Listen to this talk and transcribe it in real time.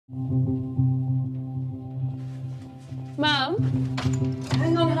Mum?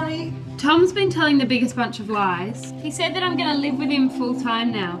 Hang on, honey. Tom's been telling the biggest bunch of lies. He said that I'm going to live with him full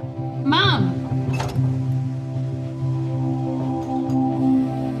time now. Mum!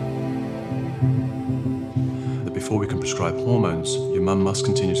 That before we can prescribe hormones, your mum must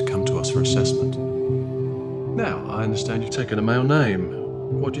continue to come to us for assessment. Now, I understand you've taken a male name.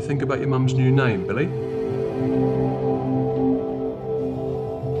 What do you think about your mum's new name, Billie?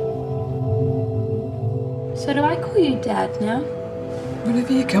 So do I call you Dad now?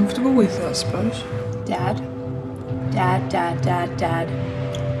 Whatever you're comfortable with, I suppose. Dad? Dad, Dad, Dad, Dad.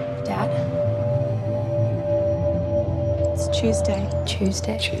 Dad? It's Tuesday.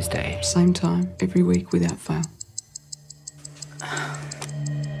 Tuesday. Tuesday. Same time, every week without fail.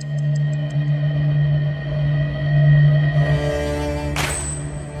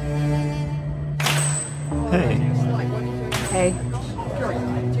 Hey. Hey.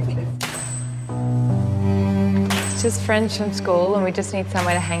 It's just friends from school and we just need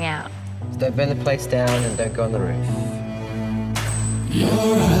somewhere to hang out. So don't burn the place down and don't go on the roof.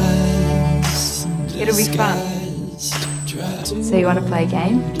 It'll be fun. So you want to play a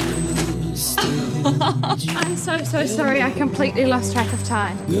game? I'm so sorry. I completely lost track of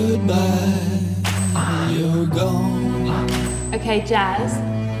time. Okay, Jazz,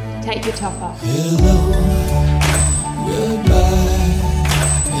 take your top off.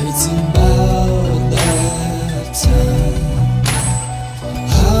 It's about that time.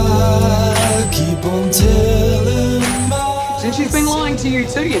 I keep on telling my And she's been lying to you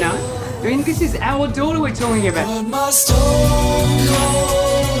too, you know. I mean, this is our daughter we're talking about.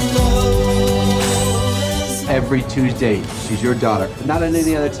 Every Tuesday, she's your daughter, but not at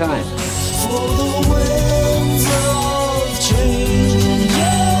any other time. for the way